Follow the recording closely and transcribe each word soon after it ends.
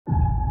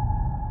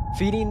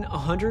Feeding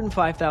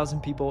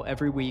 105,000 people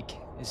every week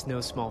is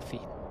no small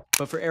feat.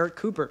 But for Eric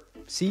Cooper,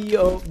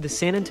 CEO of the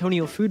San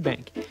Antonio Food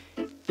Bank,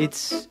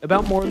 it's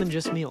about more than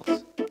just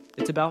meals.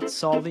 It's about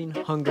solving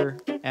hunger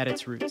at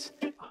its roots.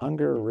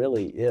 Hunger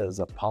really is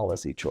a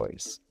policy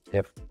choice.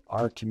 If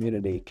our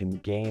community can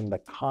gain the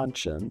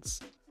conscience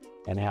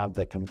and have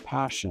the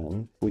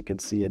compassion, we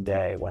could see a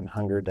day when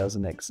hunger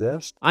doesn't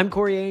exist. I'm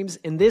Corey Ames,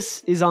 and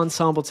this is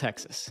Ensemble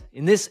Texas.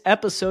 In this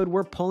episode,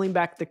 we're pulling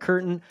back the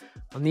curtain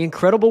on the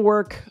incredible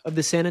work of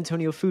the San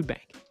Antonio Food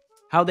Bank,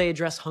 how they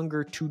address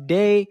hunger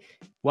today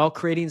while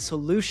creating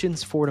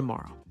solutions for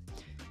tomorrow.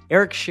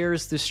 Eric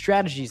shares the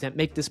strategies that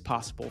make this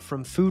possible,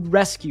 from food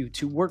rescue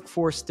to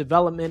workforce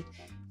development,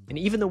 and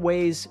even the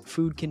ways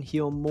food can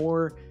heal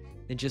more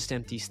than just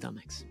empty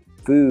stomachs.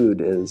 Food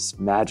is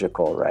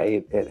magical,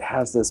 right? It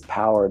has this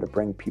power to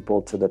bring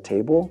people to the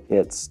table.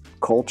 It's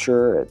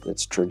culture,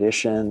 it's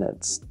tradition,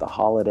 it's the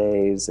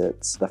holidays,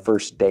 it's the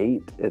first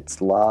date, it's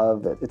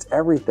love, it's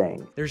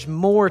everything. There's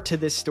more to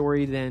this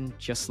story than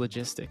just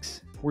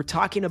logistics. We're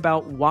talking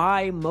about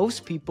why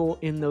most people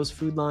in those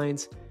food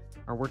lines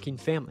are working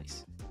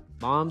families.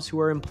 Moms who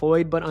are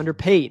employed but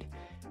underpaid,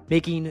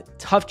 making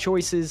tough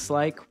choices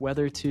like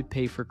whether to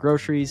pay for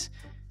groceries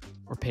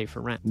or pay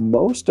for rent.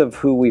 Most of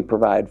who we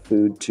provide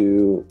food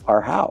to are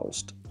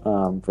housed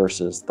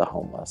versus the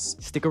homeless.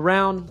 Stick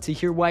around to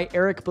hear why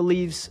Eric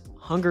believes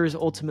hunger is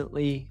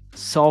ultimately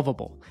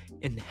solvable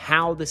and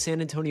how the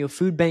San Antonio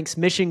Food Bank's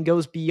mission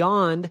goes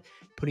beyond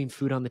putting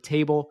food on the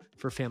table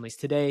for families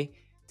today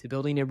to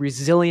building a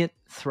resilient,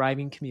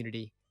 thriving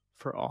community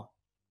for all.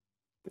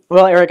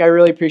 Well, Eric, I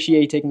really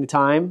appreciate you taking the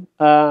time.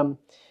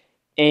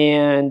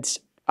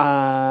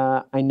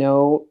 I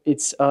know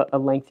it's a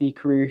lengthy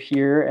career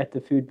here at the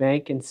food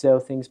bank, and so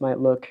things might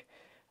look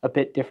a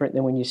bit different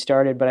than when you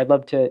started, but I'd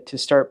love to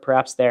start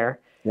perhaps there.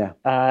 Yeah.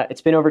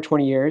 It's been over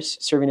 20 years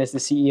serving as the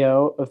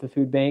CEO of the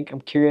food bank.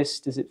 I'm curious,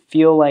 does it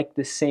feel like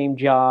the same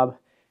job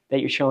that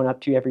you're showing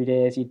up to every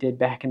day as you did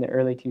back in the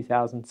early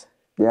 2000s?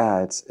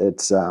 Yeah,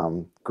 it's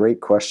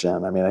great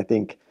question. I mean, I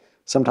think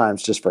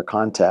sometimes just for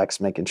context,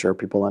 making sure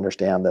people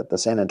understand that the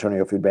San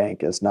Antonio Food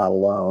Bank is not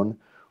alone.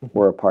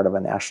 We're a part of a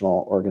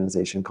national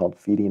organization called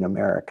Feeding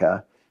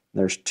America.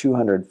 There's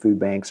 200 food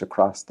banks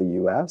across the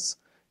U.S.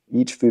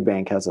 Each food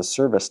bank has a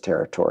service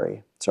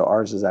territory. So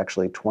ours is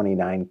actually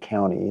 29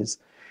 counties,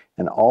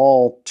 and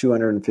all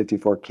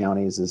 254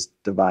 counties is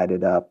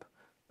divided up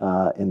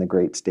in the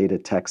great state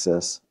of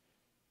Texas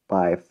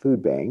by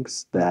food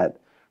banks that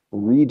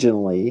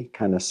regionally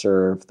kind of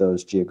serve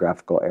those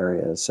geographical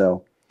areas.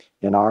 So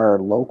in our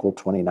local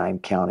 29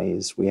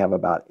 counties, we have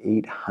about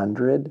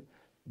 800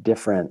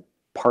 different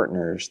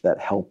partners that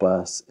help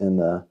us in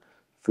the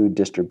food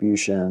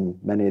distribution.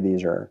 Many of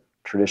these are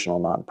traditional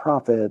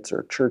nonprofits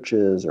or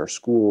churches or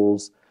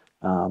schools,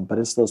 but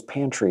it's those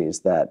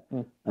pantries that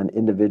an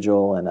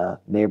individual in a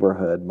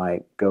neighborhood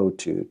might go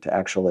to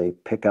actually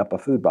pick up a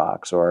food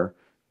box or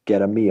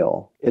get a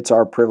meal. It's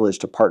our privilege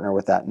to partner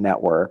with that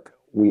network.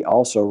 We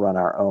also run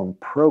our own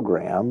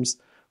programs,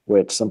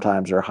 which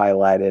sometimes are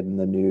highlighted in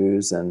the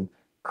news and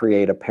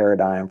create a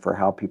paradigm for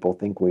how people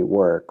think we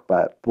work.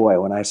 But boy,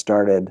 when I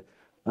started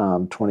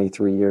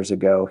 23 years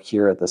ago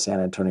here at the San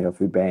Antonio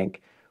Food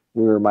Bank,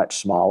 we were much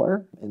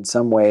smaller. In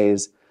some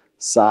ways,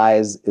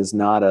 size is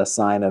not a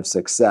sign of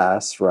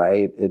success,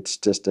 right? It's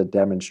just a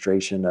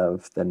demonstration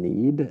of the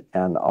need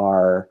and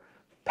our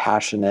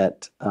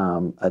passionate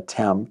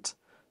attempt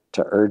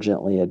to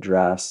urgently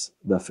address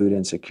the food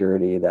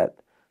insecurity that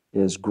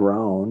is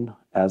grown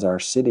as our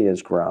city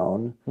has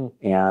grown.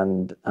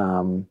 And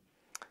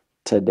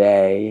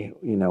today,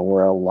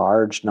 we're a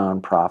large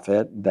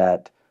nonprofit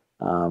that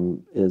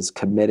is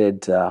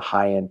committed to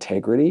high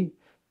integrity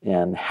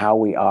and how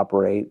we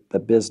operate the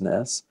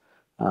business,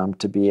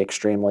 to be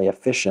extremely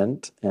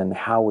efficient in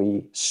how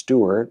we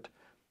steward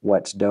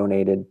what's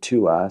donated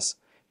to us,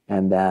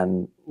 and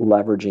then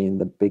leveraging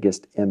the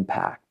biggest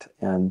impact.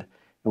 And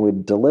we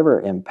deliver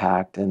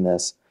impact in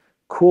this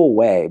cool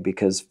way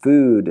because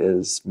food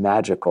is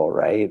magical,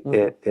 right?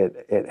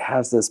 It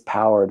has this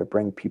power to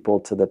bring people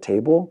to the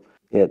table.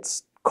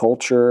 It's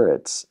culture,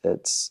 it's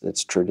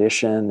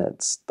tradition,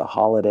 it's the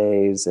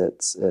holidays,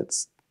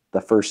 it's the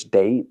first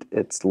date,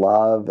 it's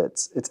love,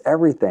 it's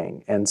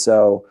everything. And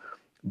so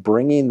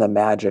bringing the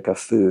magic of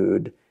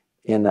food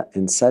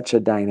in such a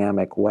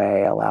dynamic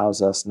way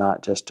allows us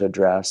not just to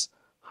address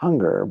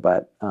hunger,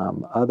 but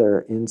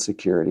other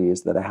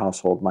insecurities that a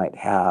household might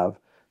have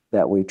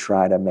that we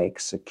try to make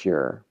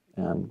secure.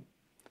 And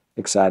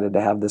excited to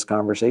have this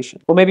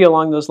conversation. Well, maybe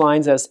along those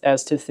lines,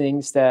 as to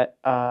things that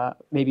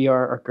maybe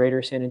our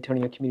greater San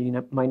Antonio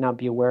community might not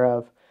be aware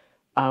of,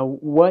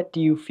 what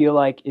do you feel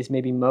like is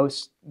maybe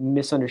most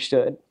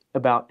misunderstood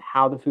about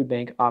how the food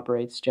bank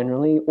operates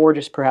generally, or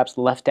just perhaps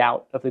left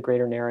out of the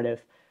greater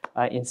narrative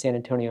in San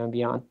Antonio and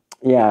beyond?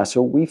 Yeah,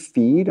 so we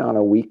feed on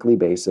a weekly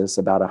basis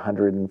about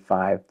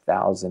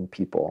 105,000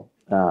 people.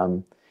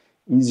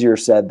 Easier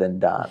said than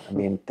done. I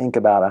mean, think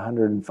about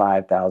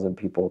 105,000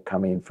 people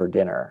coming for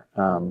dinner.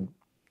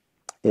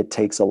 It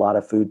takes a lot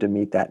of food to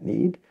meet that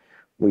need.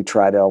 We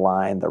try to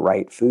align the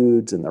right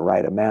foods in the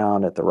right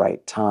amount at the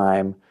right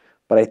time.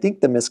 But I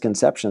think the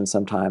misconception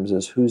sometimes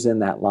is who's in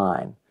that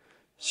line.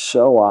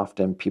 So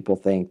often people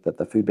think that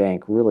the food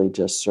bank really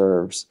just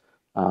serves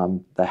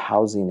the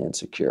housing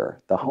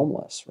insecure, the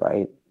homeless,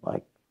 right?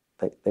 Like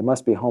they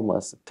must be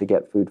homeless to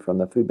get food from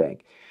the food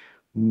bank.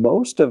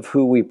 Most of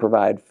who we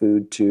provide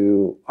food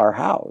to are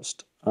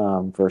housed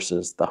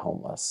versus the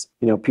homeless.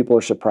 People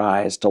are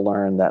surprised to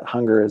learn that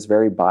hunger is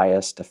very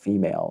biased to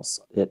females.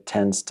 It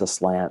tends to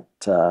slant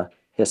to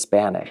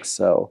Hispanics.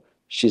 So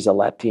she's a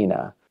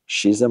Latina.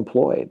 She's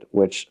employed,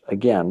 which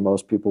again,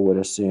 most people would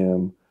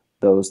assume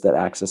those that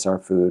access our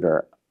food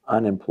are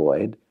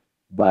unemployed,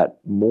 but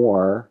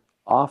more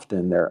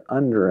often they're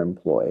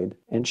underemployed.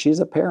 And she's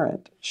a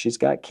parent. She's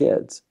got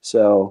kids.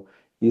 So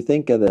you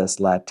think of this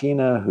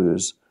Latina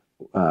who's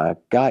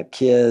got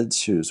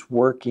kids, who's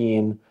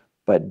working,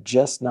 but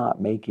just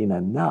not making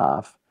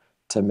enough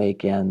to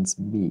make ends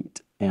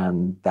meet.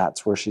 And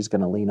that's where she's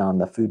going to lean on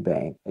the food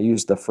bank. I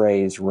use the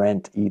phrase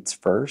rent eats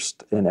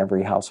first in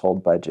every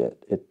household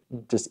budget. It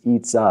just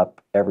eats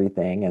up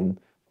everything, and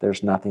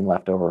there's nothing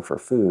left over for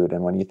food.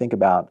 And when you think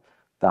about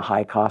the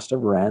high cost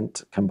of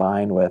rent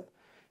combined with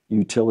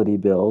utility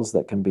bills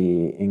that can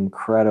be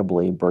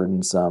incredibly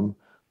burdensome,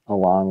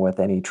 along with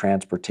any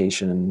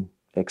transportation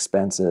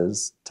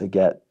expenses to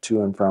get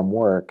to and from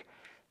work,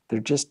 there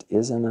just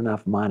isn't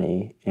enough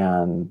money.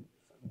 And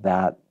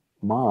that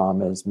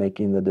mom is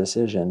making the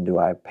decision, do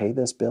I pay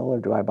this bill or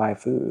do I buy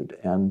food?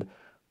 And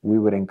we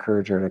would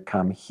encourage her to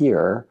come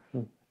here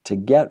to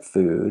get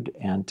food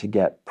and to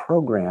get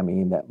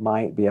programming that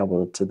might be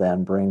able to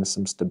then bring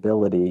some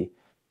stability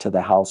to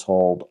the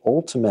household.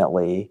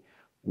 Ultimately,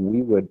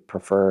 we would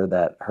prefer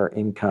that her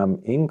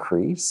income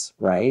increase,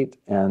 right?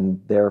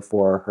 And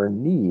therefore her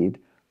need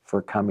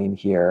for coming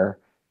here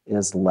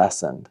is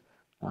lessened.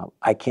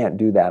 I can't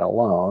do that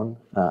alone.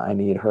 I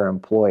need her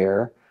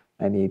employer.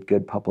 I need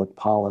good public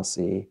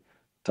policy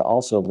to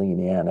also lean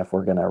in if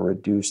we're going to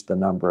reduce the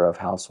number of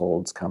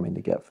households coming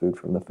to get food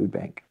from the food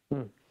bank.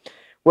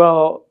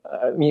 Well,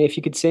 I mean, if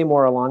you could say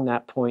more along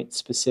that point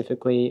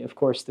specifically, of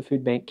course, the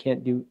food bank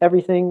can't do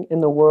everything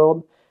in the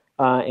world.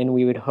 And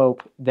we would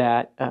hope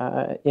that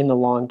in the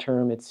long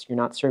term, you're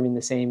not serving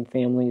the same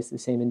families, the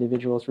same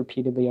individuals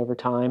repeatedly over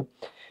time.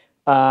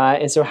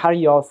 And so how do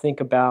you all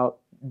think about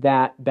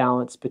that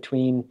balance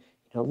between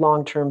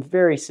long-term,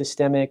 very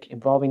systemic,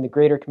 involving the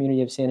greater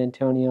community of San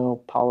Antonio,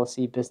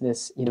 policy,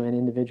 business, and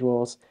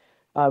individuals,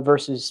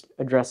 versus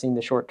addressing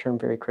the short-term,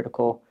 very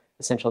critical,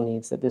 essential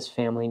needs that this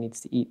family needs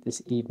to eat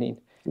this evening?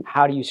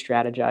 How do you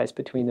strategize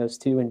between those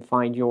two and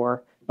find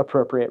your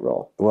appropriate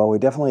role? Well, we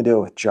definitely do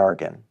it with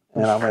jargon,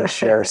 and I'm going to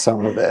share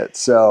some of it.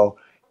 So,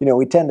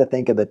 we tend to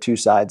think of the two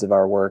sides of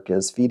our work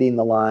as feeding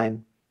the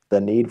line, the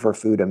need for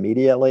food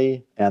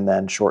immediately, and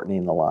then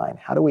shortening the line.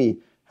 How do we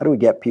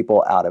get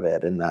people out of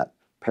it in that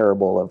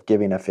parable of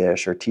giving a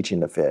fish or teaching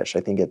to fish?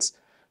 I think it's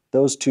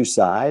those two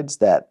sides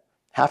that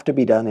have to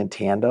be done in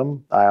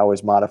tandem. I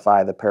always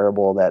modify the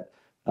parable that,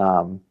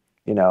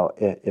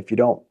 if you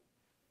don't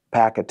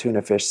pack a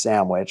tuna fish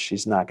sandwich,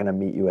 she's not going to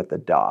meet you at the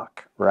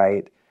dock,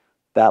 right?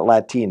 That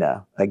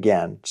Latina,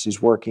 again,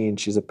 she's working,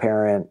 she's a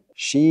parent.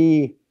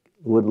 She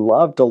would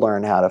love to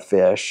learn how to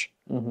fish,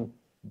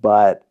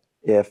 but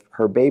if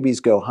her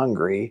babies go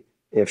hungry,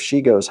 if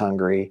she goes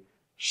hungry,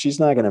 she's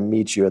not going to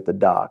meet you at the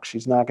dock.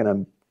 She's not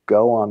going to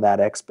go on that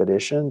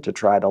expedition to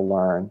try to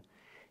learn.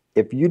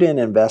 If you didn't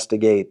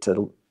investigate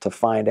to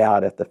find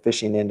out if the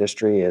fishing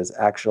industry is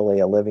actually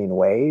a living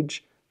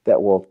wage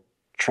that will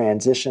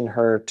transition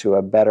her to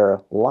a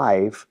better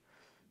life,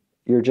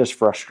 you're just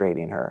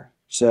frustrating her.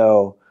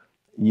 So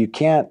you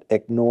can't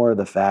ignore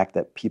the fact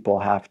that people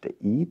have to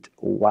eat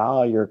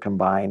while you're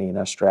combining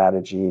a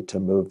strategy to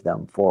move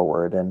them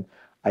forward. And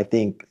I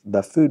think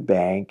the food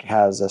bank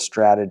has a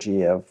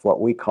strategy of what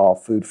we call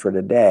food for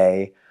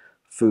today,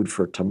 food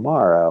for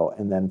tomorrow,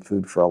 and then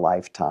food for a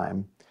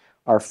lifetime.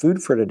 Our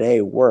food for today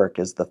work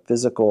is the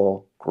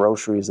physical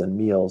groceries and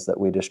meals that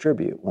we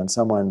distribute. When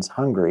someone's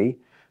hungry,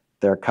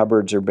 their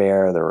cupboards are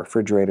bare, their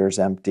refrigerator's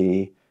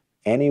empty.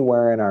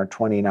 Anywhere in our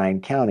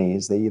 29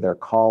 counties, they either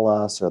call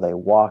us or they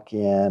walk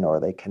in or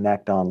they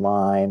connect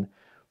online.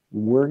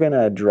 We're going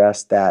to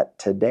address that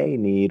today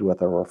need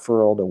with a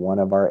referral to one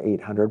of our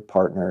 800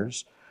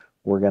 partners.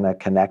 We're going to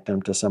connect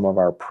them to some of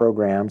our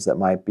programs that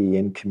might be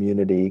in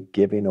community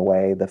giving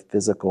away the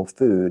physical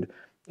food.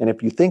 And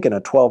if you think in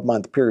a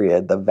 12-month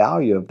period, the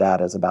value of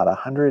that is about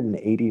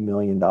 $180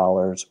 million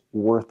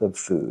worth of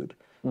food.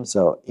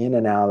 So in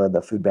and out of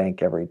the food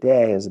bank every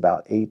day is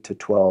about 8 to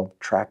 12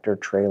 tractor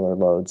trailer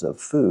loads of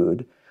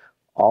food.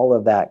 All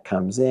of that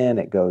comes in,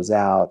 it goes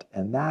out,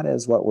 and that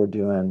is what we're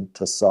doing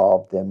to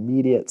solve the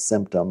immediate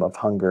symptom of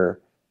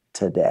hunger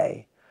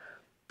today.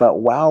 But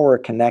while we're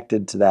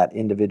connected to that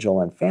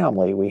individual and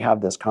family, we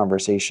have this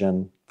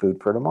conversation,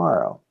 food for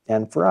tomorrow.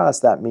 And for us,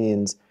 that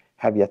means,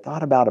 have you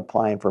thought about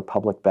applying for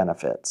public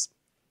benefits?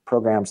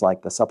 Programs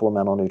like the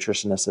Supplemental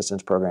Nutrition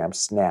Assistance Program,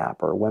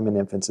 SNAP, or Women,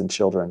 Infants, and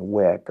Children,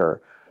 WIC,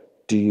 or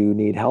Do you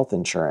need health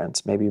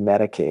insurance? Maybe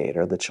Medicaid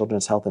or the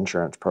Children's Health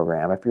Insurance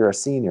Program. If you're a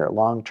senior,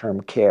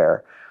 long-term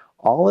care.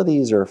 All of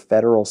these are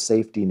federal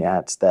safety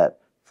nets that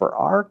for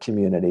our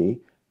community,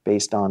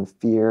 based on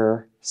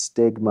fear,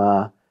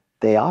 stigma,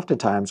 they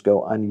oftentimes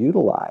go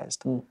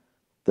unutilized.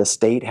 The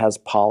state has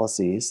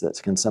policies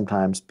that can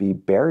sometimes be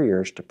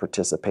barriers to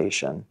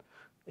participation.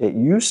 It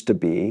used to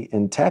be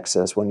in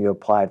Texas, when you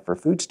applied for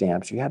food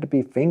stamps, you had to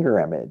be finger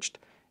imaged.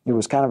 It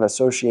was kind of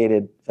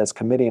associated as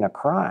committing a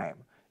crime.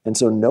 And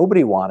so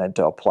nobody wanted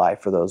to apply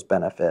for those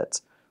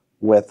benefits.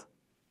 With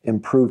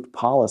improved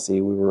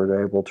policy, we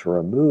were able to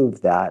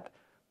remove that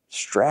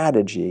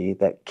strategy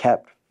that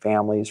kept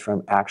families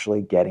from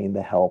actually getting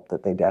the help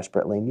that they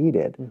desperately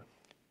needed.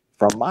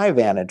 From my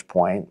vantage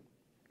point,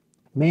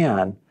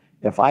 man,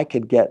 if I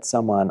could get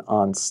someone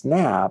on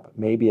SNAP,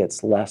 maybe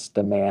it's less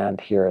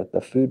demand here at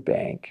the food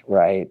bank,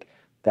 right?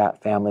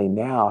 That family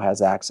now has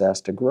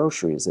access to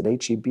groceries at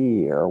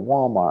H-E-B or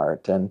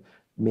Walmart, and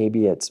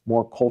maybe it's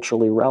more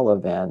culturally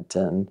relevant,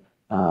 and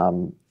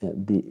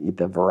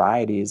the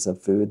varieties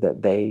of food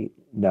that they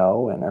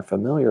know and are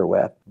familiar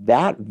with.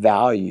 That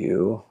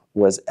value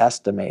was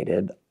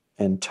estimated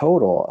in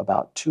total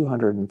about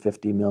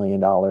 $250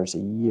 million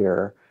a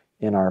year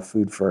in our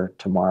Food for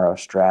Tomorrow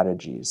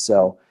strategies.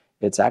 So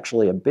it's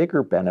actually a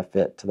bigger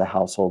benefit to the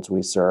households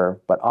we serve,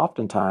 but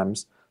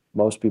oftentimes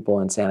most people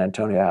in San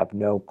Antonio have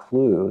no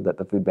clue that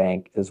the food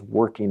bank is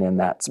working in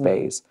that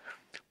space.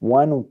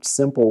 One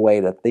simple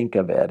way to think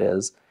of it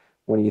is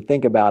when you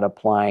think about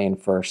applying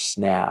for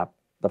SNAP,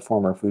 the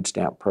former food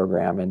stamp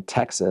program in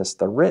Texas,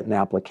 the written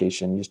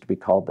application used to be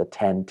called the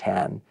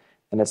 1010,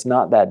 and it's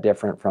not that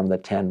different from the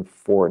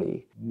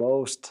 1040.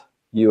 Most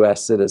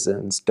U.S.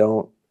 citizens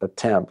don't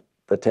attempt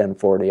the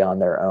 1040 on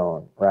their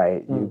own,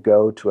 right? You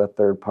go to a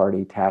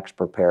third-party tax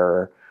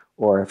preparer,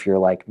 or if you're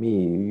like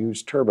me, you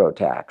use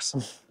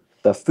TurboTax.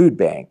 The food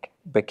bank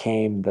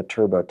became the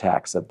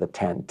TurboTax of the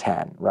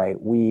 1010,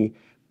 right?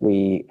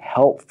 We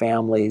help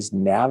families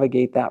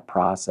navigate that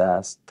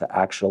process to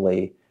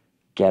actually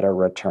get a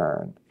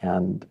return,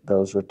 and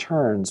those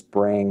returns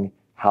bring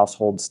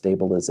household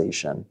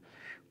stabilization.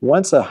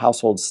 Once a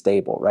household's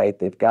stable, right,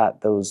 they've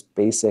got those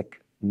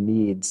basic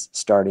needs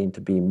starting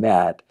to be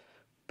met.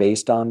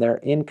 Based on their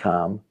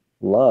income,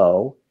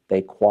 low,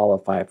 they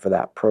qualify for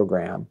that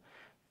program.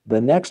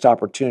 The next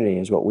opportunity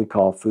is what we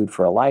call Food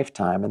for a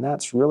Lifetime, and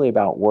that's really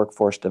about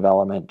workforce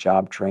development,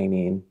 job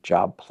training,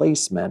 job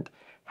placement.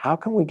 How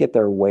can we get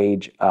their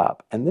wage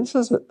up? And this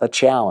is a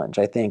challenge,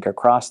 I think,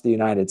 across the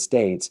United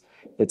States.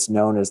 It's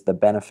known as the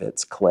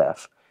benefits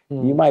cliff.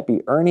 You might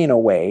be earning a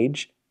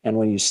wage, and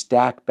when you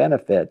stack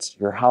benefits,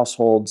 your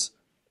household's,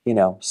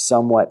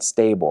 somewhat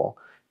stable.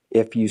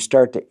 If you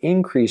start to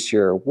increase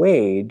your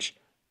wage,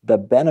 the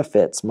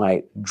benefits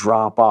might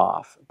drop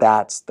off.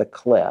 That's the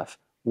cliff,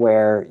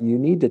 where you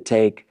need to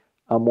take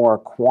a more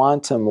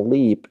quantum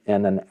leap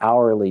in an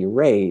hourly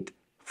rate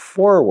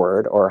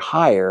forward or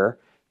higher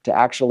to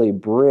actually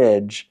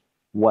bridge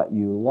what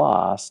you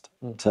lost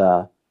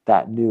to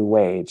that new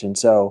wage. And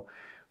so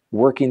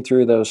working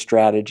through those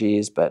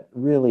strategies, but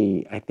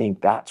really I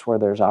think that's where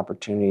there's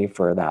opportunity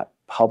for that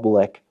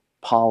public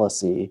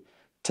policy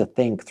to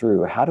think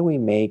through, how do we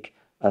make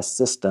a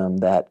system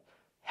that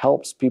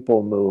helps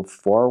people move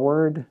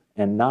forward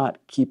and not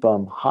keep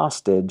them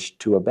hostage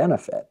to a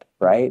benefit,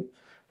 right?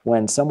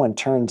 When someone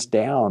turns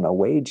down a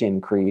wage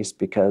increase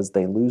because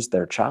they lose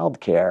their child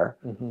care,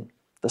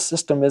 the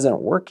system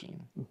isn't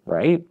working,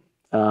 right?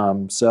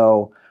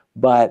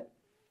 But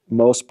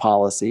most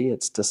policy,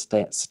 it's to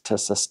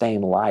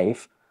sustain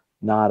life,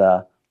 not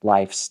a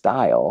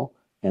lifestyle.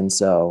 And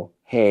so,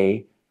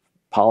 hey,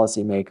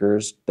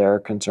 policymakers, they're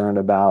concerned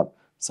about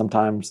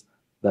sometimes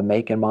the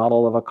make and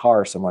model of a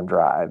car someone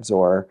drives,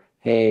 or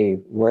hey,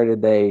 where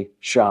did they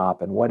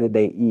shop and what did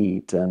they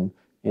eat? And,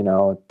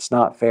 it's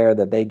not fair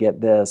that they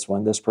get this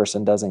when this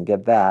person doesn't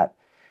get that.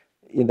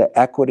 The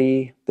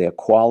equity, the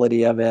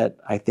equality of it,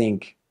 I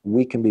think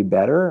we can be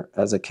better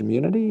as a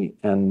community.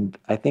 And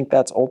I think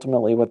that's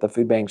ultimately what the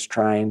food bank's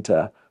trying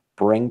to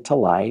bring to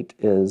light,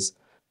 is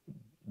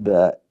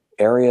the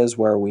areas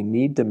where we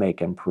need to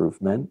make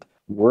improvement.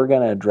 We're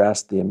going to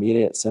address the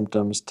immediate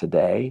symptoms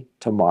today,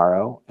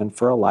 tomorrow, and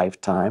for a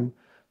lifetime,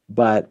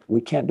 but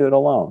we can't do it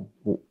alone.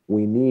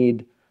 We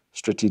need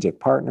strategic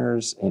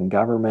partners in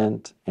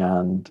government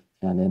and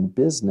in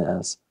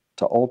business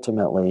to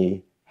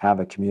ultimately have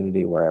a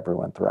community where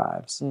everyone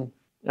thrives.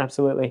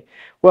 Absolutely.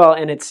 Well,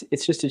 and it's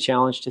just a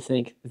challenge to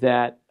think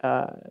that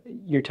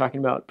you're talking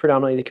about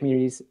predominantly the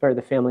communities or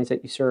the families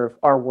that you serve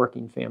are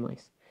working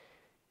families.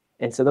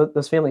 And so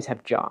those families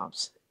have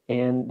jobs,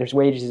 and there's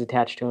wages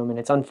attached to them, and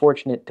it's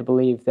unfortunate to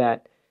believe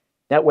that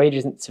that wage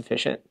isn't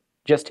sufficient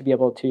just to be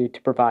able to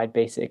provide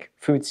basic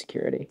food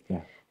security.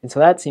 Yeah. And so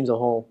that seems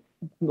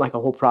like a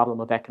whole problem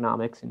of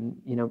economics,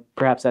 and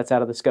perhaps that's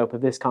out of the scope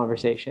of this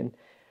conversation.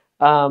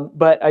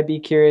 But I'd be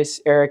curious,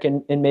 Eric,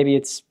 and maybe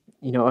it's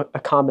a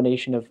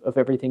combination of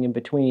everything in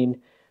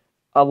between.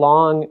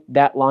 Along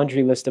that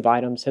laundry list of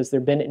items, has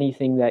there been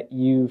anything that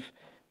you've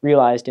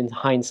realized in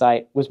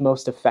hindsight was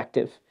most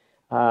effective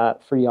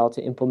for y'all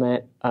to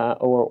implement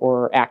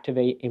or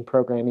activate in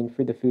programming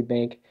for the food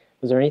bank?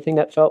 Was there anything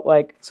that felt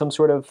like some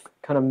sort of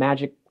kind of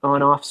magic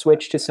on-off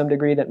switch to some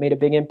degree that made a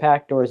big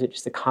impact, or is it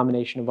just a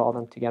combination of all of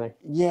them together?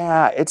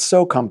 Yeah, it's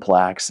so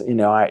complex.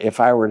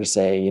 If I were to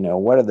say,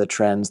 what are the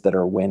trends that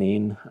are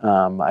winning,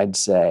 I'd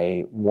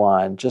say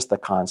one, just the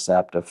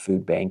concept of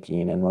food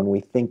banking. And when we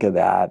think of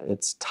that,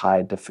 it's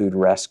tied to food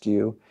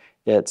rescue.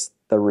 It's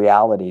the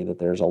reality that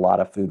there's a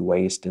lot of food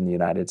waste in the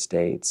United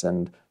States,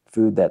 and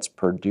food that's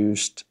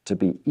produced to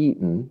be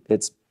eaten,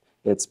 its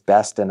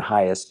best and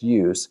highest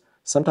use,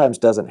 sometimes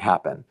doesn't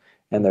happen.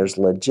 And there's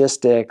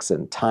logistics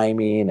and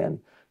timing and,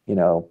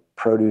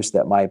 produce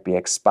that might be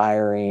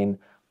expiring.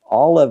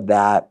 All of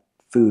that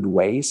food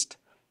waste,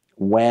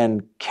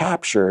 when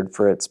captured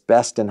for its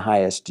best and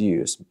highest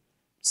use,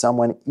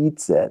 someone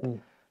eats it,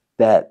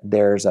 that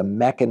there's a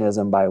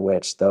mechanism by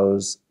which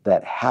those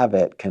that have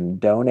it can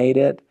donate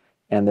it,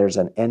 and there's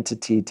an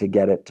entity to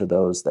get it to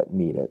those that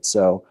need it.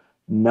 So,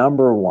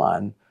 number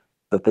one,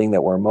 the thing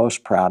that we're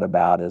most proud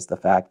about is the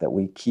fact that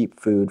we keep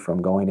food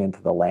from going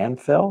into the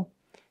landfill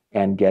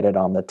and get it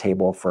on the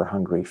table for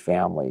hungry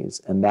families.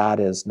 And that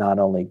is not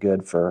only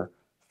good for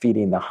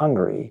feeding the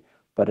hungry,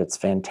 but it's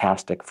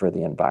fantastic for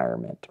the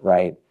environment,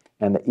 right?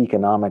 And the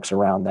economics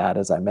around that,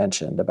 as I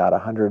mentioned, about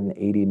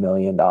 $180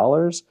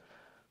 million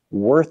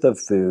worth of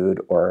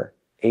food, or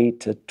 8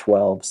 to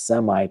 12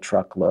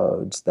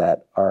 semi-truckloads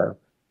that are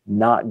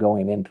not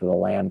going into the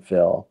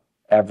landfill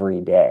every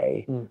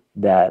day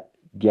that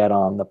get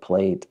on the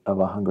plate of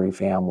a hungry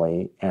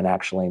family and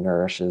actually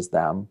nourishes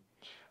them.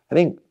 I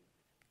think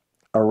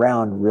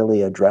around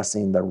really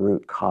addressing the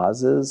root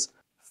causes,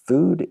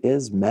 food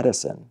is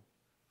medicine.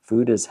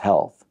 Food is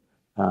health.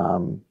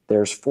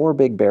 There's 4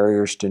 big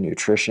barriers to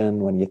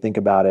nutrition. When you think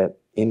about it,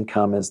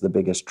 income is the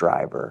biggest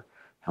driver.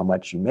 How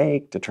much you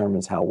make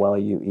determines how well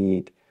you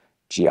eat.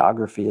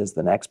 Geography is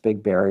the next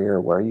big barrier.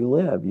 Where you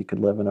live. You could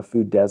live in a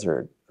food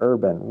desert,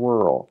 urban,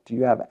 rural. Do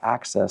you have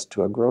access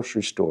to a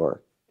grocery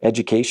store?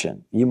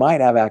 Education. You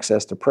might have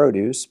access to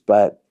produce,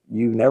 but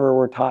you never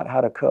were taught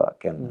how to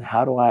cook. And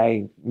how do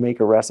I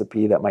make a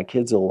recipe that my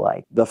kids will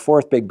like? The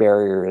 4th big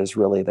barrier is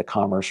really the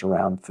commerce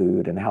around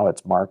food and how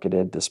it's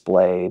marketed,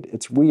 displayed.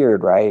 It's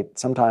weird, right?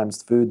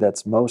 Sometimes food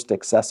that's most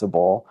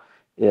accessible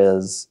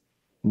is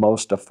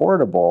most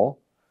affordable.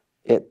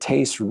 It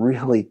tastes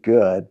really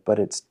good, but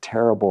it's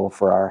terrible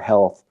for our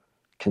health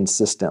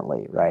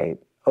consistently, right?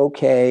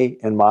 Okay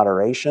in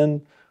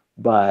moderation,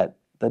 but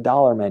the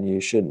dollar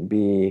menu shouldn't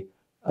be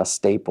a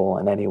staple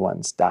in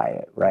anyone's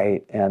diet,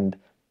 right? And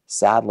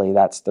sadly,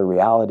 that's the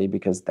reality,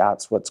 because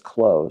that's what's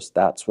close,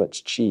 that's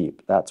what's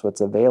cheap, that's what's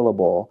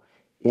available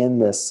in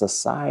this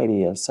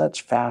society of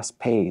such fast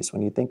pace.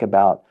 When you think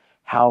about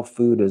how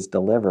food is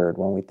delivered,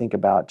 when we think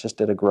about just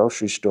at a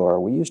grocery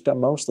store, we used to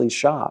mostly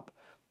shop,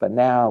 but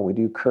now we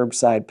do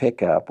curbside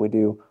pickup, we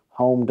do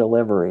home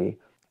delivery.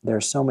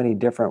 There's so many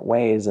different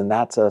ways, and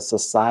that's a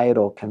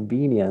societal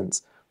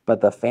convenience.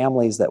 But the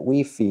families that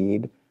we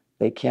feed,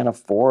 they can't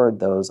afford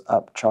those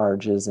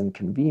upcharges and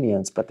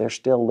convenience, but they're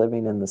still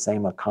living in the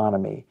same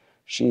economy.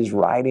 She's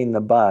riding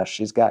the bus.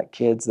 She's got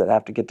kids that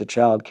have to get to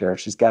childcare.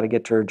 She's got to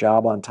get to her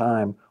job on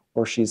time,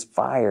 or she's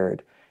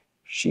fired.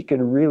 She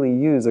could really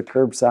use a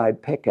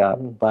curbside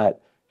pickup,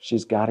 but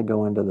she's got to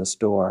go into the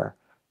store.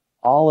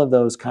 All of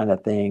those kind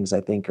of things,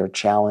 I think, are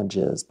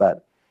challenges.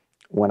 But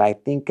when I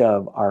think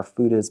of our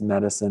food as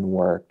medicine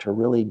work to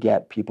really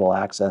get people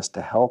access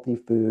to healthy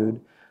food,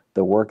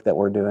 the work that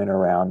we're doing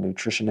around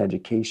nutrition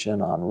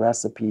education on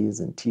recipes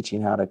and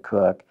teaching how to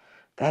cook,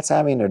 that's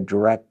having a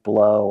direct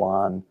blow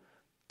on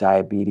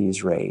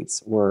diabetes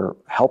rates. We're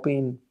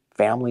helping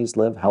families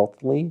live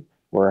healthily.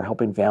 We're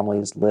helping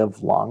families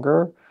live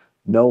longer.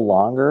 No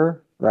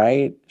longer,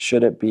 right?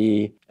 Should it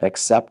be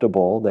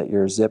acceptable that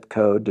your zip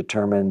code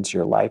determines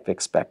your life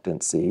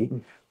expectancy?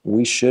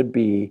 We should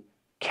be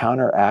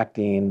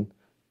counteracting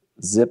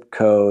zip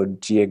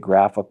code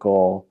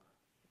geographical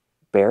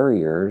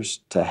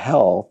barriers to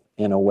health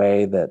in a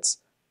way that's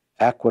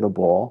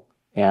equitable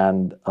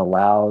and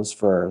allows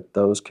for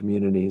those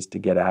communities to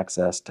get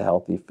access to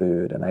healthy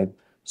food. And I'm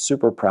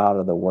super proud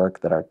of the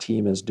work that our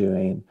team is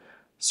doing,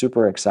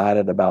 super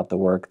excited about the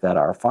work that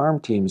our farm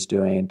team's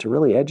doing to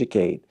really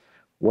educate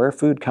where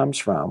food comes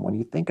from. When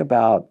you think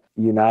about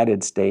the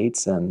United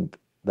States and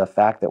the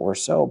fact that we're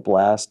so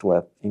blessed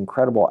with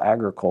incredible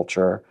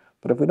agriculture,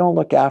 but if we don't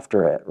look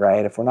after it,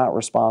 right, if we're not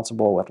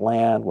responsible with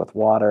land, with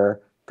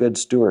water, good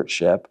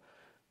stewardship,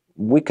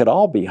 we could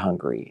all be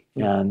hungry.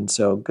 And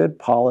so good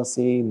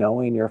policy,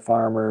 knowing your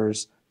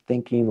farmers,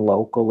 thinking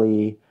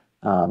locally,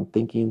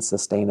 thinking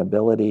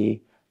sustainability,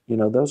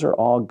 those are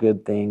all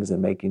good things in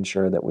making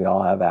sure that we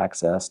all have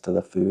access to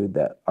the food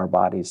that our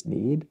bodies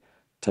need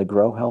to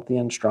grow healthy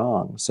and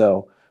strong.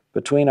 So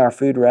between our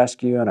food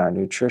rescue and our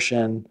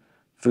nutrition,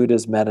 food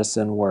as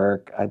medicine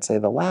work, I'd say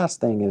the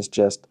last thing is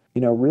just,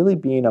 really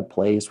being a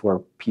place where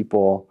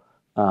people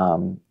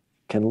can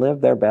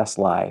live their best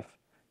life.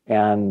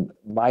 And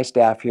my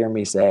staff hear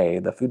me say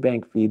the food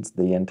bank feeds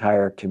the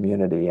entire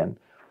community. And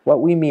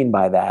what we mean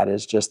by that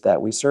is just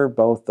that we serve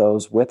both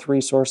those with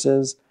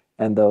resources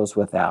and those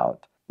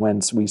without.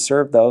 When we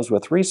serve those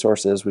with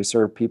resources, we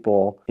serve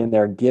people in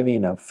their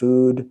giving of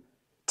food,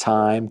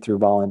 time through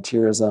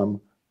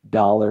volunteerism,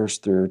 dollars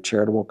through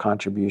charitable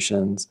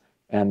contributions,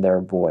 and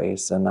their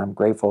voice. And I'm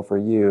grateful for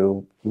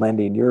you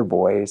lending your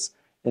voice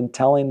in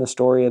telling the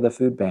story of the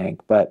food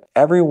bank. But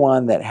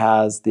everyone that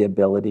has the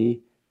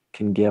ability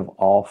can give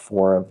all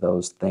four of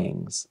those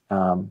things.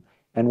 And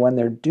when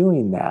they're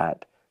doing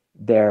that,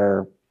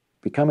 they're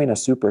becoming a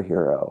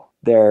superhero.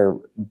 They're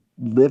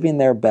living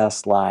their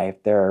best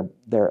life. They're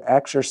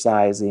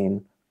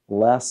exercising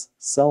less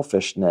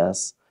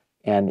selfishness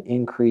and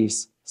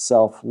increase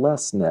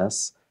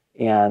selflessness.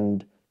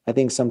 And I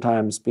think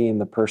sometimes being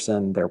the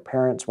person their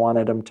parents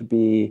wanted them to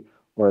be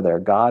or their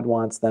God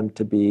wants them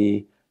to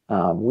be.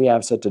 We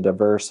have such a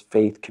diverse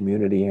faith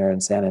community here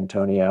in San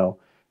Antonio,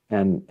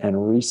 and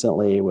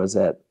recently was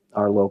at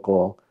our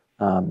local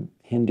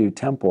Hindu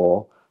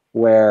temple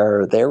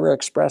where they were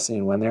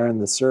expressing when they're in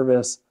the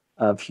service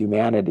of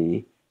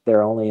humanity,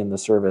 they're only in the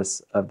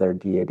service of their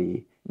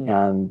deity,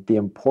 and the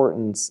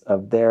importance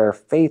of their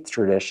faith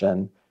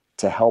tradition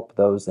to help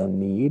those in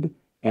need.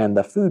 And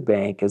the food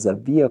bank is a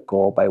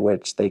vehicle by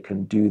which they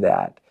can do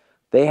that.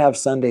 They have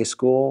Sunday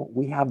school,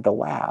 we have the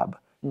lab.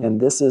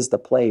 And this is the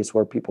place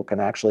where people can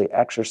actually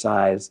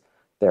exercise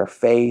their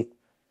faith,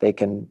 they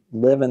can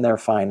live in their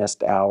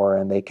finest hour,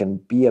 and they can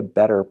be a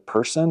better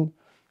person.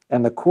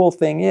 And the cool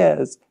thing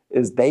is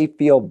they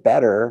feel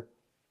better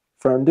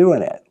from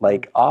doing it.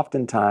 Like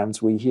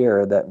oftentimes we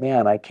hear that,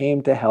 man, I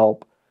came to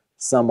help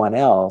someone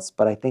else,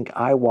 but I think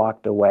I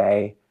walked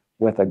away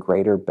with a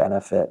greater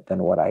benefit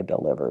than what I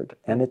delivered.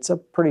 And it's a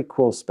pretty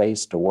cool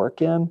space to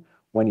work in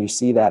when you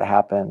see that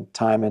happen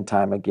time and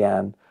time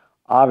again.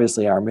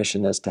 Obviously, our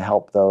mission is to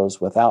help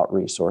those without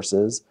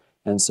resources.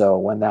 And so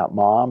when that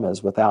mom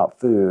is without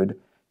food,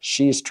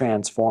 she's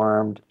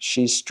transformed,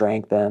 she's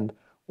strengthened.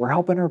 We're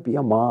helping her be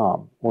a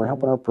mom. We're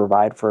helping her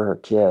provide for her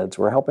kids.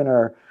 We're helping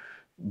her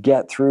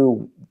get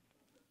through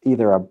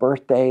either a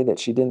birthday that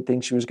she didn't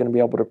think she was going to be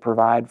able to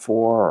provide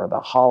for or the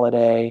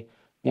holiday.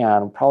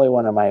 And probably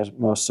one of my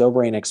most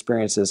sobering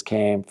experiences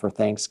came for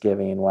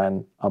Thanksgiving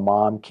when a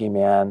mom came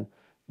in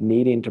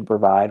needing to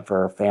provide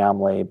for her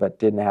family but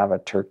didn't have a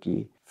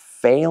turkey.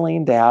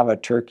 Failing to have a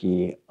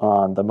turkey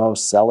on the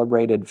most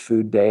celebrated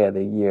food day of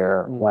the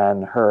year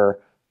when her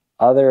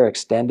other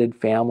extended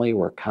family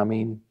were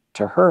coming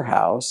to her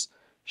house,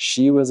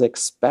 she was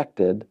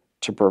expected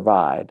to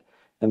provide.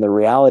 And the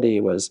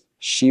reality was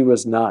she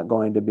was not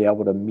going to be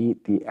able to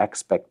meet the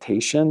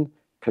expectation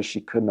because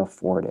she couldn't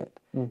afford it.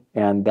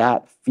 And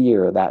that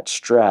fear, that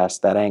stress,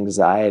 that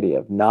anxiety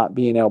of not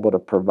being able to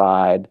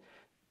provide,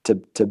 to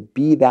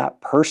be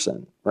that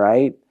person,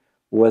 right,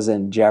 was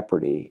in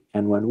jeopardy.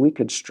 And when we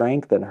could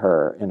strengthen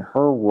her in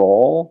her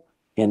role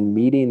in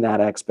meeting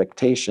that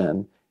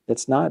expectation,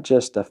 it's not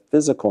just a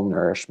physical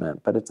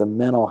nourishment, but it's a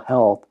mental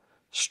health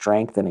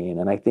strengthening.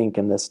 And I think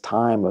in this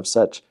time of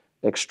such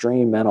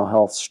extreme mental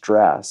health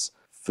stress,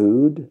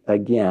 food,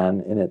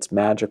 again, in its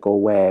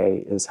magical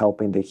way, is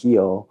helping to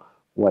heal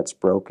what's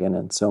broken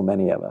in so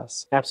many of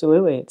us.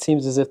 Absolutely. It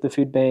seems as if the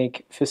food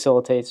bank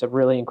facilitates a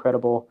really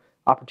incredible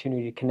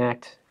opportunity to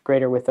connect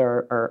greater with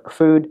our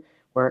food,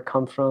 where it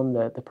comes from,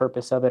 the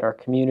purpose of it, our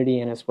community,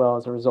 and as well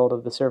as a result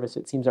of the service,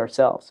 it seems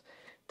ourselves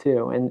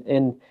too.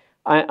 And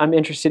I'm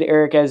interested,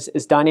 Eric, as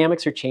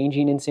dynamics are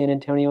changing in San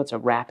Antonio, it's a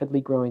rapidly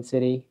growing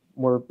city.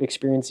 We're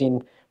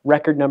experiencing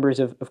record numbers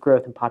of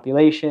growth in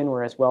population.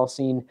 We're as well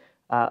seeing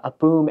a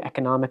boom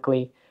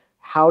economically.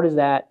 How does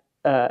that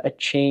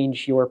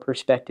change your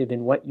perspective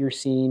in what you're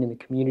seeing in the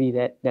community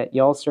that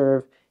y'all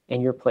serve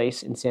and your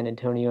place in San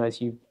Antonio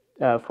as you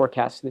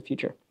forecast the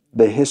future?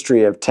 The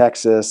history of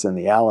Texas and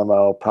the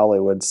Alamo probably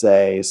would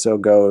say, so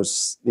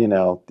goes,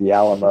 the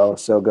Alamo,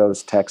 so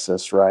goes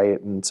Texas,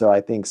 right? And so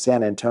I think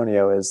San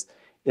Antonio is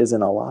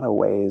in a lot of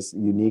ways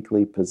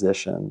uniquely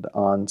positioned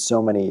on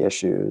so many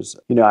issues.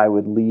 I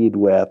would lead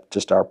with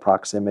just our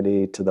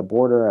proximity to the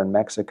border in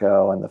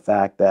Mexico and the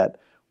fact that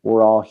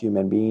we're all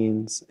human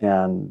beings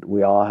and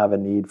we all have a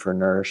need for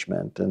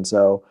nourishment. And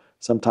so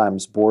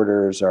sometimes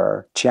borders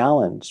are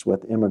challenged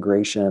with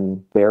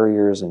immigration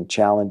barriers and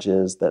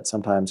challenges that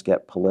sometimes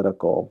get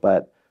political,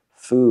 but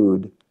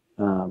food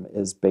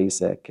is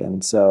basic.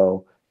 And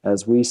so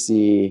as we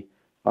see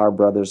our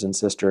brothers and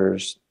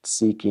sisters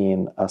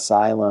seeking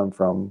asylum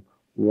from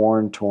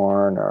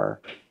war-torn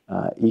or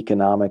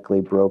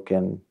economically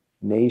broken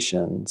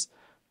nations,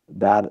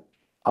 that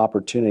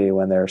opportunity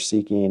when they're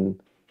seeking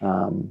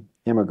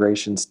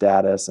immigration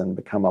status and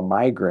become a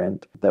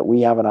migrant, that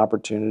we have an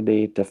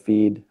opportunity to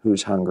feed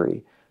who's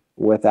hungry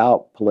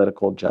without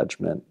political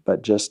judgment,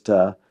 but just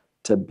to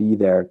be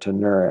there to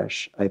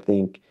nourish, I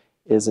think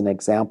is an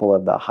example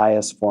of the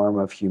highest form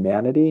of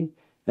humanity.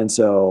 And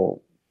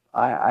so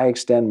I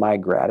extend my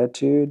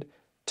gratitude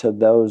to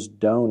those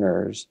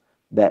donors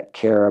that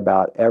care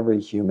about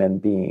every human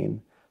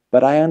being.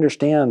 But I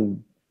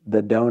understand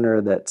the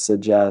donor that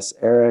suggests,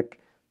 Eric,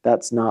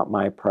 that's not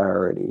my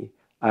priority.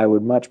 I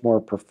would much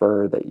more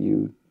prefer that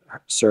you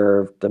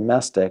serve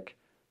domestic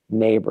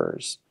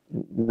neighbors,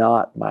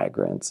 not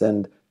migrants.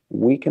 And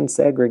we can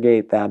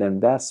segregate that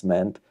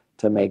investment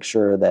to make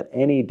sure that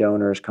any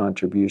donor's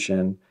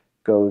contribution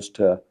goes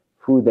to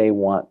who they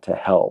want to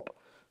help.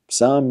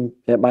 Some,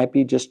 it might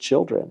be just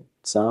children.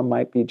 Some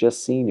might be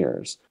just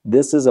seniors.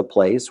 This is a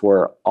place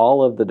where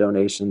all of the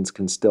donations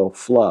can still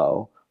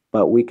flow,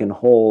 but we can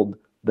hold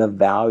the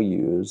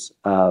values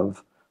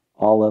of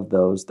all of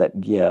those that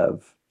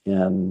give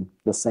in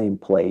the same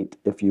plate,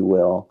 if you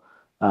will.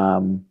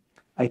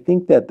 I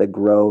think that the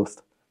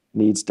growth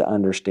needs to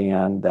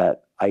understand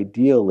that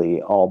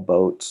ideally all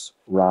boats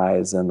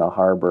rise in the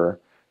harbor.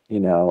 You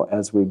know,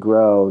 as we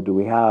grow, do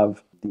we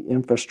have the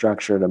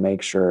infrastructure to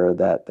make sure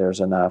that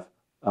there's enough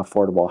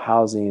affordable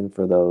housing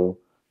for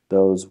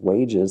those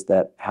wages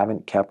that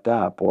haven't kept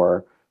up,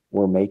 or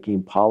we're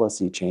making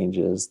policy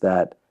changes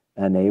that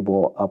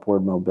enable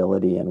upward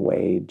mobility in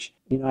wage?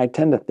 You know, I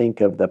tend to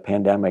think of the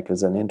pandemic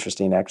as an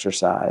interesting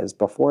exercise.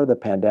 Before the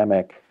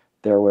pandemic,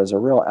 there was a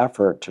real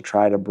effort to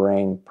try to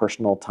bring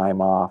personal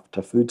time off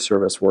to food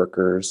service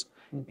workers,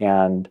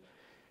 and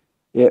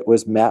it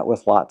was met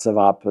with lots of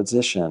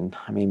opposition.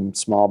 I mean,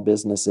 small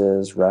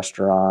businesses,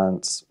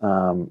 restaurants,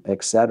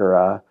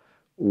 etc.,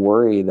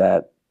 worry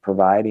that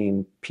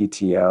providing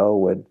PTO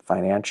would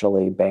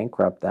financially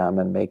bankrupt them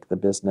and make the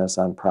business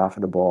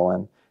unprofitable.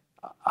 And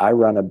I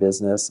run a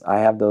business. I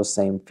have those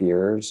same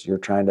fears. You're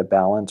trying to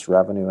balance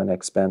revenue and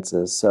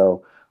expenses.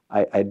 So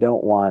I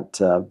don't want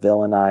to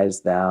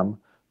villainize them,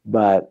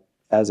 but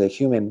as a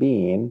human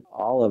being,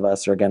 all of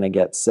us are going to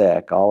get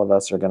sick. All of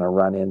us are going to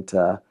run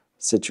into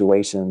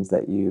situations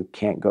that you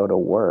can't go to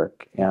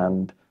work,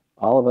 and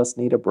all of us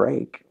need a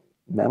break.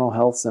 Mental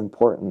health's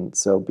important,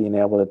 so being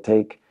able to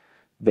take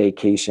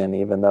vacation,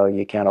 even though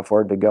you can't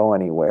afford to go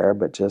anywhere,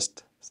 but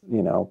just,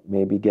 you know,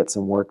 maybe get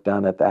some work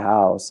done at the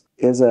house,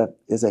 is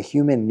a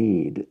human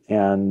need.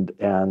 And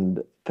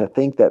to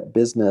think that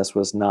business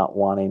was not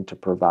wanting to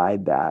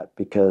provide that,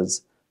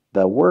 because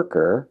the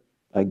worker,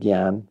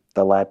 again,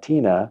 the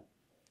Latina,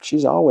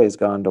 she's always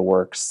gone to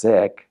work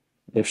sick.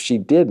 If she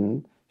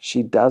didn't,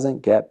 she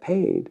doesn't get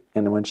paid.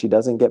 And when she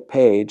doesn't get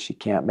paid, she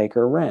can't make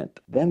her rent.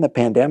 Then the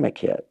pandemic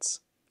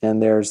hits,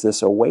 and there's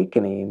this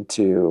awakening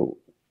to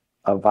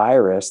a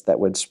virus that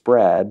would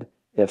spread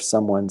if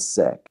someone's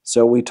sick.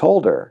 So we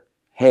told her,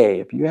 hey,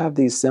 if you have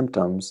these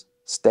symptoms,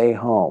 stay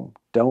home.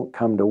 Don't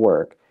come to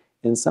work.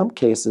 In some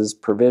cases,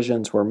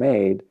 provisions were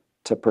made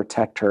to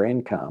protect her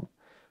income.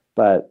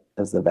 But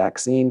as the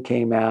vaccine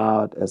came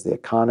out, as the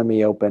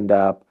economy opened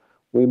up,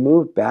 we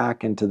moved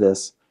back into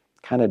this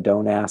kind of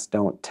don't ask,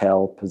 don't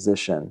tell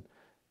position.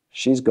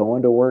 She's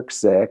going to work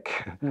sick.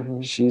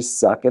 Mm-hmm. She's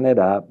sucking it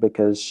up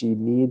because she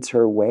needs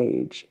her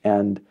wage.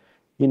 And,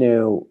 you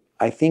know,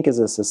 I think as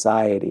a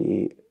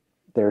society,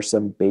 there's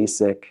some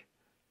basic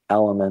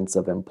elements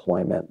of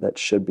employment that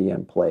should be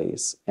in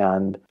place.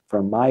 And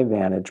from my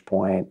vantage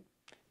point,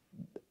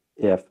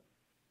 if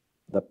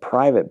the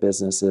private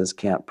businesses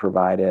can't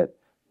provide it,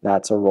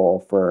 that's a role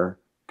for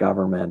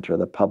government or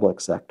the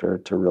public sector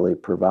to really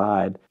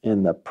provide.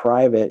 In the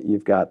private,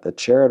 you've got the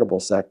charitable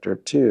sector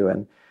too.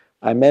 And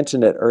I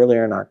mentioned it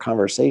earlier in our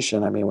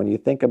conversation. I mean, when you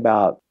think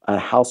about a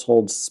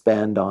household's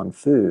spend on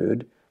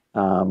food,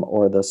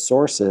 or the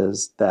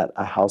sources that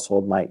a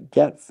household might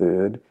get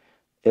food,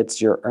 it's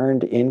your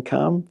earned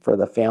income for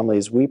the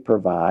families we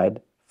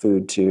provide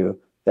food to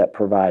that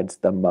provides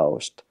the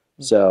most.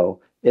 Mm-hmm.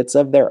 So it's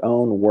of their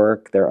own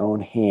work, their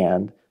own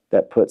hand,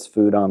 that puts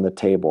food on the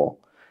table.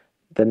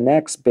 The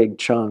next big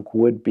chunk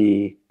would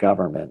be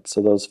government.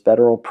 So those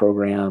federal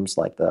programs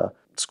like the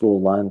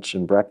school lunch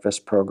and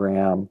breakfast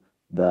program,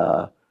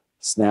 the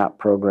SNAP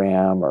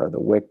program or the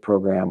WIC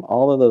program,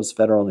 all of those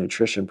federal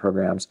nutrition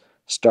programs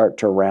start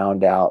to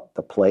round out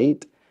the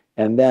plate.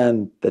 And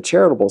then the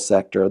charitable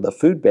sector, the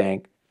food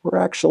bank, we're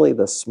actually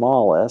the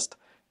smallest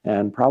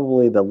and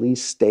probably the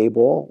least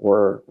stable.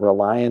 We're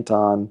reliant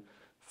on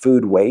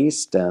food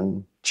waste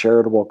and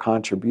charitable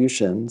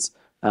contributions.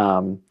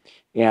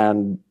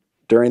 And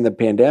during the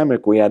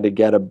pandemic, we had to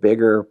get a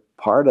bigger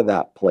part of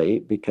that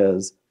plate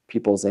because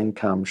people's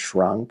income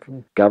shrunk.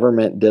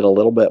 Government did a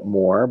little bit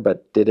more,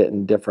 but did it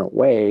in different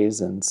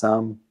ways, and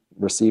some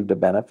received a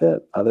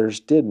benefit, others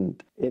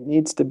didn't. It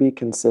needs to be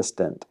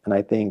consistent, and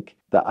I think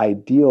the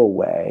ideal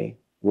way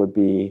would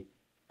be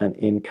an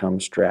income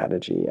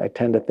strategy. I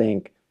tend to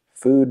think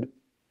food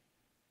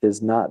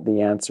is not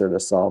the answer to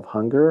solve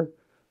hunger.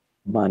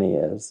 Money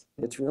is.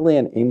 It's really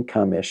an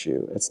income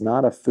issue. It's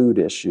not a food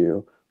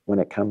issue when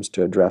it comes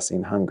to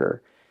addressing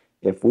hunger.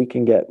 If we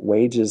can get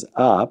wages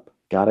up,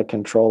 got to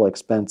control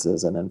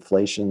expenses, and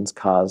inflation's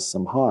caused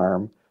some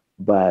harm,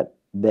 but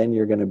then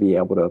you're going to be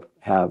able to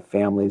have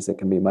families that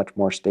can be much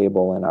more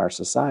stable in our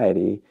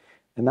society.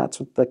 And that's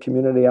what the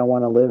community I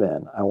want to live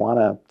in. I want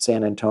a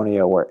San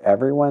Antonio where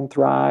everyone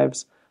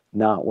thrives,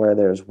 not where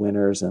there's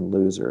winners and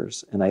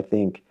losers. And I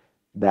think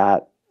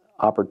that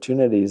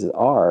opportunity is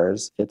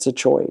ours. It's a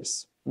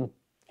choice. You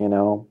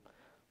know,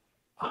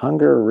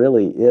 hunger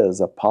really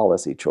is a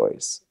policy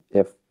choice.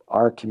 If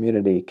our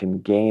community can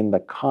gain the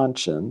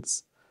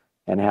conscience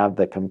and have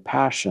the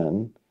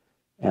compassion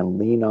and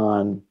lean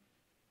on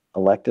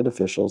elected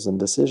officials and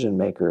decision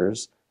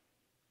makers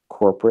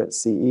corporate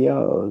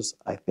CEOs,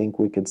 I think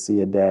we could see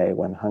a day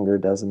when hunger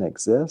doesn't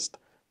exist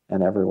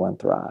and everyone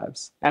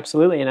thrives.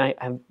 Absolutely. And I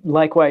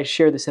likewise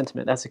share the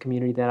sentiment. That's a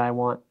community that I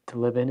want to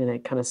live in. And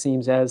it kind of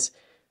seems as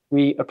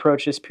we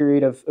approach this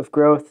period of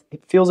growth,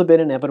 it feels a bit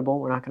inevitable.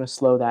 We're not going to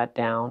slow that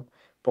down,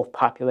 both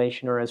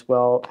population or as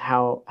well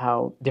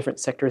how different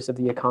sectors of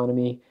the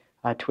economy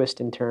twist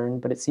and turn.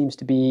 But it seems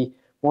to be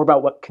more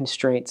about what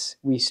constraints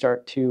we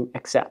start to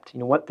accept.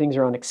 What things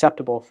are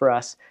unacceptable for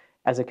us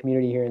as a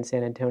community here in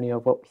San Antonio,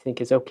 of what we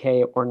think is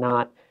okay or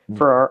not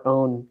for our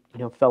own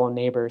fellow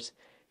neighbors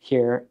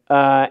here.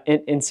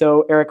 And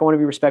so, Eric, I want to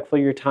be respectful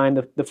of your time.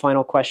 The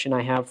final question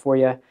I have for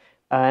you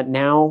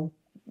now,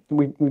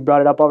 we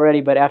brought it up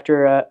already, but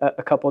after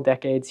a couple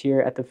decades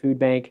here at the food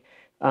bank,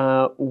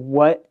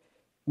 what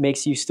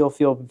makes you still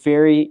feel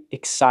very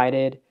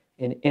excited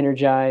and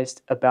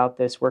energized about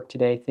this work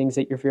today? Things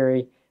that you're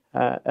very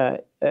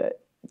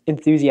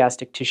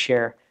enthusiastic to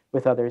share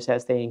with others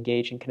as they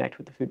engage and connect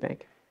with the food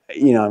bank?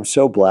 I'm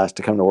so blessed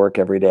to come to work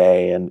every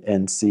day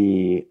and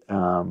see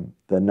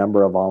the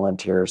number of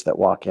volunteers that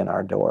walk in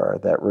our door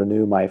that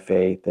renew my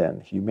faith in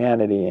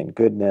humanity and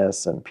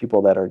goodness, and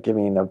people that are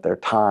giving of their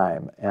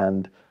time,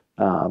 and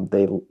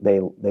they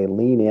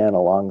lean in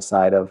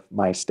alongside of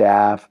my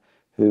staff,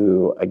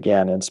 who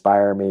again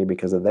inspire me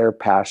because of their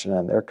passion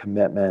and their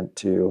commitment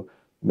to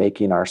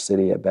making our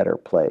city a better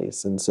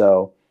place. And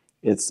so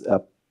it's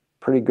a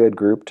pretty good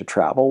group to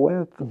travel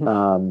with.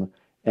 Mm-hmm.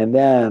 And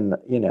then,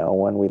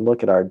 when we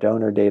look at our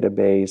donor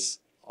database,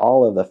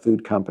 all of the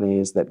food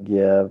companies that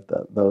give,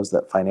 those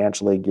that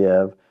financially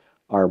give,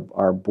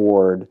 our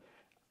board,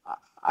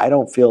 I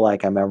don't feel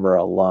like I'm ever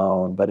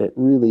alone, but it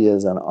really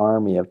is an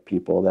army of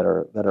people that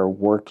are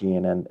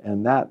working,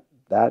 and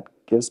that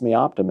gives me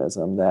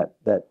optimism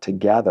that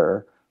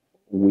together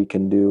we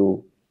can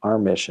do our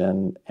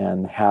mission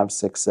and have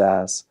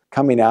success.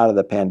 Coming out of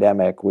the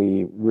pandemic,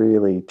 we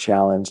really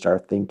challenged our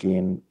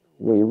thinking.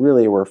 We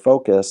really were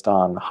focused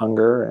on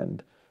hunger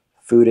and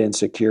food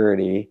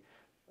insecurity.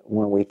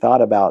 When we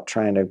thought about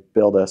trying to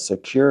build a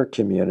secure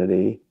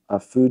community, a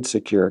food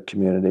secure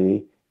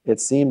community, it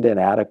seemed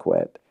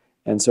inadequate.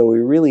 And so we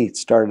really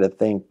started to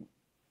think,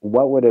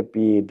 what would it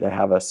be to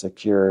have a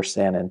secure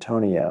San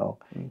Antonio?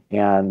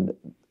 And,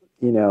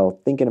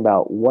 thinking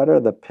about what are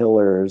the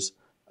pillars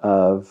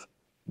of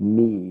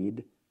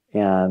need,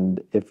 and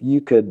if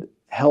you could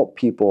help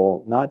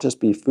people not just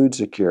be food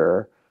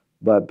secure,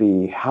 but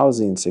be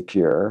housing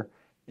secure.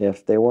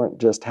 If they weren't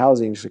just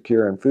housing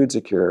secure and food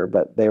secure,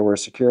 but they were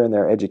secure in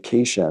their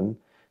education,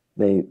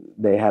 they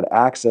had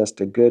access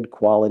to good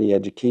quality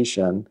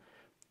education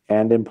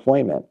and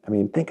employment. I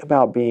mean, think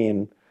about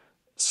being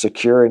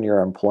secure in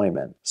your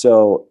employment.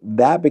 So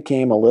that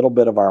became a little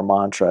bit of our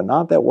mantra.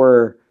 Not that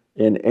we're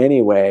in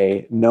any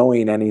way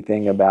knowing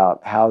anything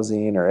about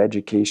housing or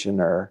education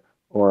or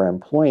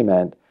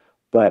employment,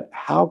 but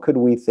how could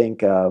we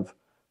think of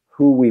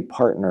who we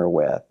partner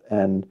with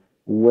and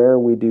where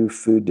we do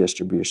food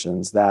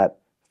distributions, that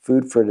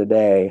Food for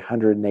Today,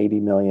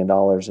 $180 million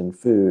in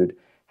food,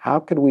 how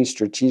could we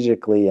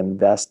strategically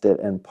invest it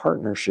in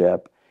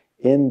partnership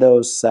in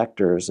those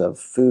sectors of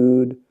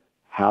food,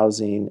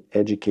 housing,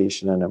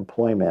 education, and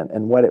employment?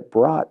 And what it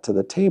brought to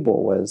the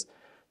table was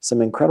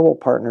some incredible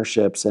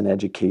partnerships in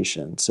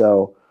education.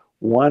 So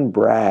one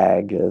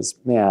brag is,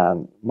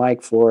 man,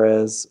 Mike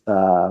Flores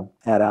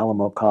at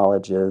Alamo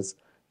Colleges,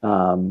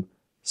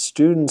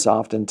 students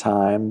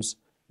oftentimes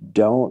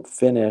don't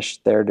finish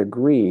their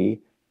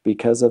degree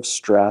because of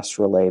stress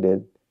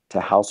related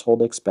to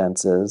household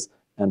expenses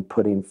and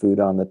putting food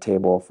on the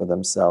table for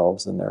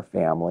themselves and their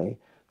family.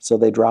 So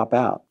they drop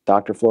out.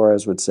 Dr.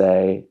 Flores would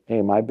say,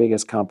 hey, my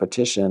biggest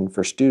competition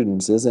for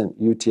students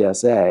isn't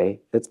UTSA,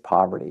 it's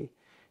poverty.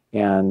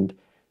 And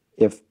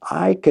if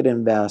I could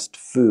invest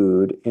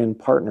food in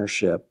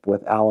partnership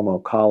with Alamo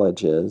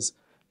Colleges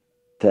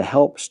to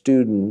help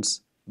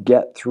students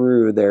get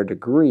through their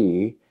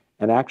degree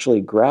and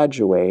actually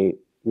graduate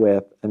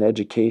with an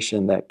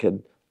education that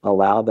could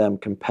allow them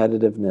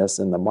competitiveness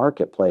in the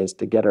marketplace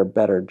to get a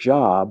better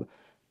job,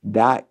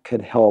 that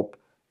could help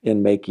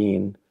in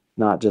making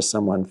not just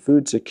someone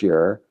food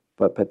secure,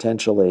 but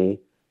potentially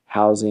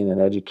housing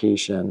and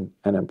education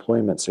and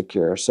employment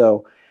secure.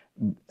 So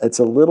it's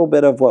a little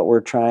bit of what we're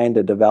trying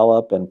to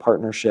develop in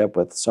partnership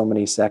with so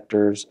many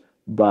sectors,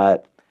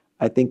 but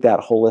I think that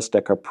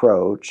holistic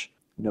approach,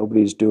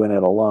 nobody's doing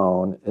it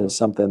alone, is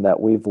something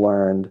that we've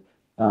learned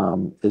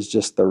is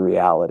just the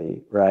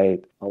reality,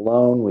 right?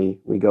 Alone,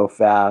 we go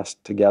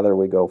fast. Together,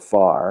 we go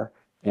far.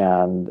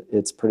 And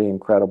it's pretty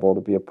incredible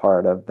to be a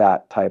part of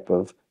that type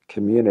of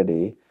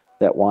community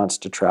that wants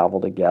to travel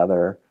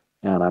together.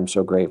 And I'm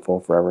so grateful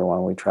for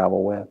everyone we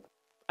travel with.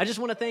 I just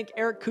want to thank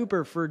Eric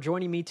Cooper for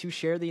joining me to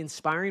share the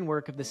inspiring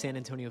work of the San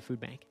Antonio Food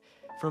Bank.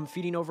 From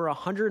feeding over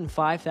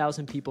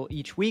 105,000 people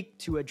each week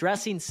to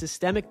addressing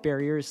systemic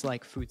barriers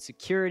like food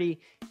security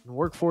and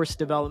workforce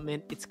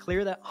development, it's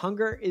clear that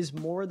hunger is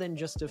more than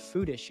just a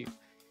food issue.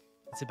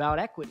 It's about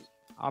equity,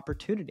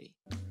 opportunity,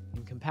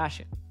 and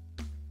compassion.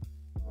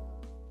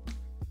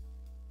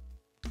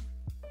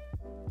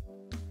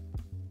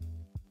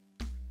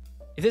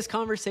 If this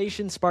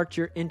conversation sparked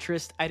your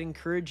interest, I'd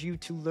encourage you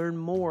to learn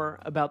more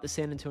about the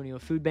San Antonio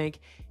Food Bank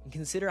and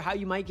consider how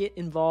you might get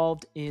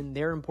involved in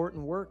their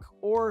important work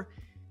or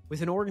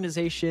with an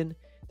organization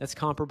that's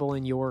comparable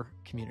in your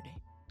community.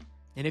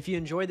 And if you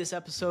enjoyed this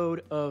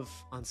episode of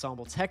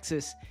Ensemble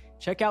Texas,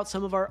 check out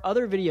some of our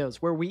other videos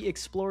where we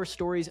explore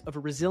stories of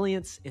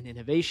resilience and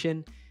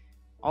innovation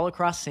all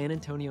across San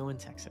Antonio and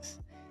Texas.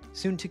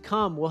 Soon to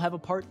come, we'll have a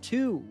part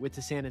 2 with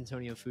the San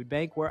Antonio Food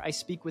Bank, where I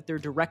speak with their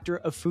Director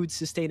of Food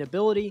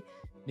Sustainability,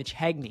 Mitch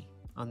Hagney,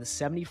 on the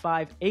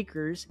 75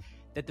 acres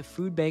that the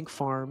food bank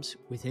farms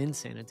within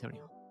San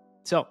Antonio.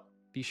 So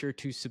be sure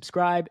to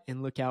subscribe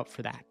and look out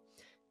for that.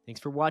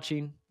 Thanks for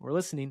watching or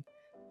listening.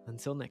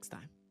 Until next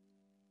time.